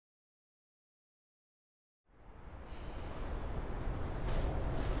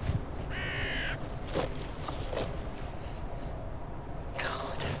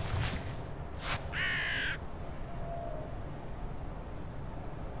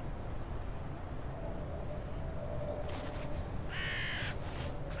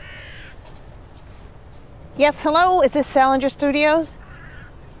Yes, hello? Is this Salinger Studios?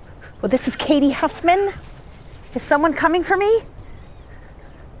 Well, this is Katie Huffman. Is someone coming for me?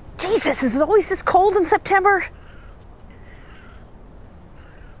 Jesus, is it always this cold in September?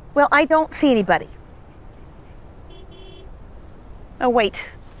 Well, I don't see anybody. Oh, wait.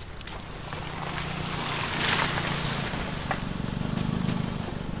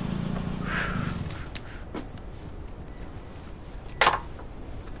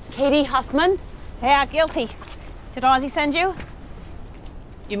 Katie Huffman? Yeah, guilty. Did Ozzy send you?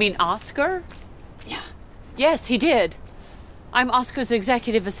 You mean Oscar? Yeah. Yes, he did. I'm Oscar's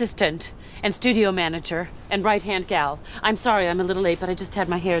executive assistant and studio manager and right-hand gal. I'm sorry I'm a little late, but I just had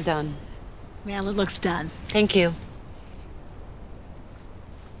my hair done. Well, it looks done. Thank you.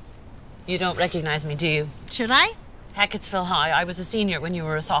 You don't recognize me, do you? Should I? Hackettsville High. I was a senior when you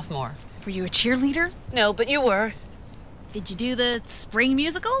were a sophomore. Were you a cheerleader? No, but you were. Did you do the spring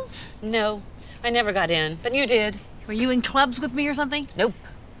musicals? No, I never got in, but you did. Were you in clubs with me or something? Nope.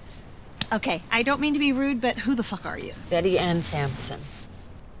 Okay, I don't mean to be rude, but who the fuck are you? Ann Samson.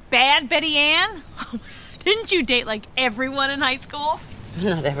 Bad Betty Ann? Didn't you date like everyone in high school?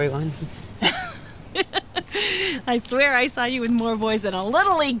 Not everyone. I swear I saw you with more boys than a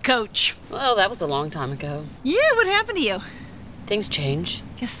Little League coach. Well, that was a long time ago. Yeah, what happened to you? Things change.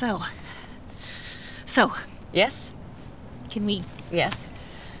 Guess so. So, Yes? can we Yes.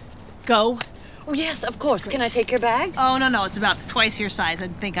 go? Oh, yes, of course. Can I take your bag? Oh, no, it's about twice your size. I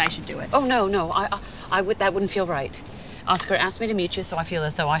think I should do it. Oh, no. That wouldn't feel right. Oscar asked me to meet you, so I feel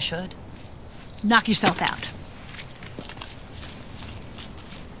as though I should. Knock yourself out.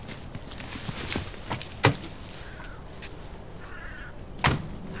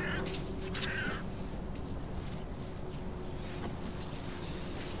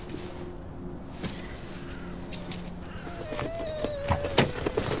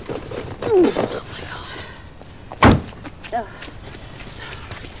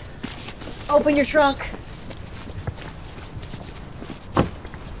 Open your trunk.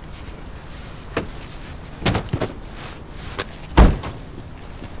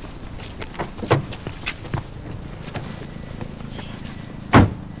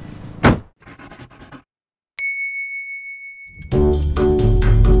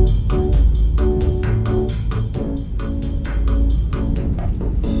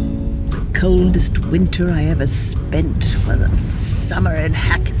 The coldest winter I ever spent was a summer in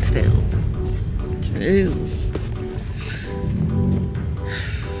Hackettsville. Jeez.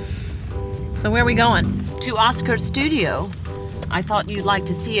 So where are we going? To Oscar's studio. I thought you'd like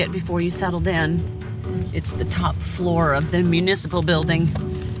to see it before you settled in. It's the top floor of the municipal building.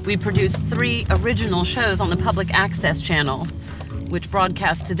 We produce 3 original shows on the public access channel, which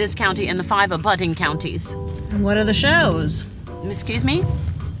broadcasts to this county and the 5 abutting counties. And what are the shows? Excuse me?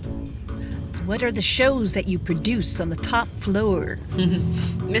 What are the shows that you produce on the top floor?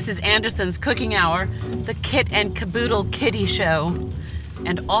 Mrs. Anderson's Cooking Hour, the Kit and Caboodle Kitty Show,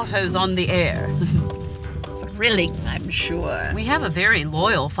 and Autos on the Air. Thrilling, I'm sure. We have a very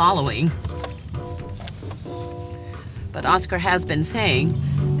loyal following. But Oscar has been saying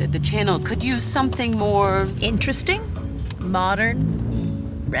that the channel could use something more Interesting,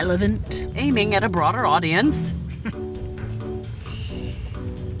 modern, relevant. aiming at a broader audience.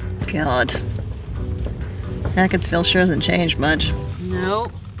 God. Hackettsville sure hasn't changed much. No,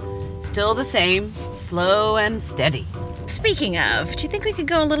 still the same, slow and steady. Speaking of, do you think we could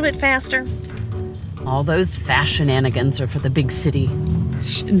go a little bit faster? All those fashion-anigans are for the big city.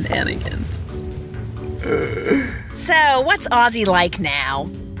 Shenanigans. So, what's Ozzy like now?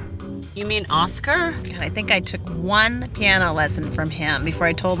 You mean Oscar? God, I think I took 1 piano lesson from him before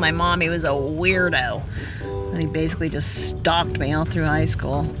I told my mom he was a weirdo. And he basically just stalked me all through high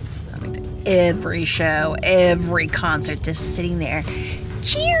school. I mean, to every show, every concert, just sitting there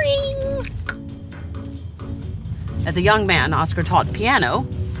cheering. As a young man, Oscar taught piano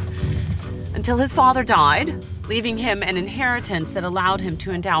until his father died, leaving him an inheritance that allowed him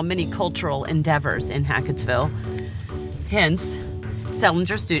to endow many cultural endeavors in Hackettsville. Hence,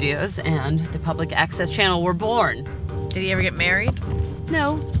 Salinger Studios and the Public Access Channel were born. Did he ever get married?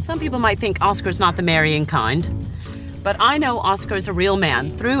 No, some people might think Oscar's not the marrying kind, but I know Oscar's a real man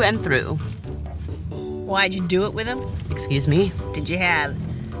through and through. Why'd you do it with him? Excuse me? Did you have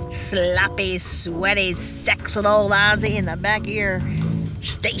sloppy, sweaty sex with old Ozzy in the back of your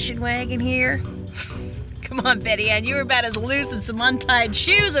station wagon here? Come on, Betty Ann, you were about as loose as some untied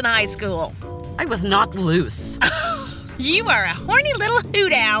shoes in high school. I was not loose. You are a horny little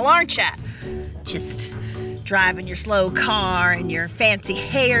hoot owl, aren't ya? Just driving your slow car and your fancy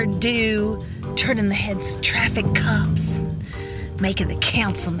hairdo, turning the heads of traffic cops, making the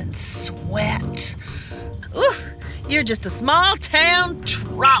councilmen sweat. Ooh, you're just a small town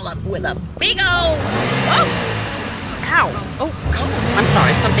trollop with a big old... Oh! Ow! Oh, I'm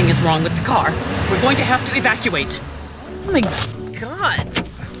sorry, something is wrong with the car. We're going to have to evacuate. oh my God.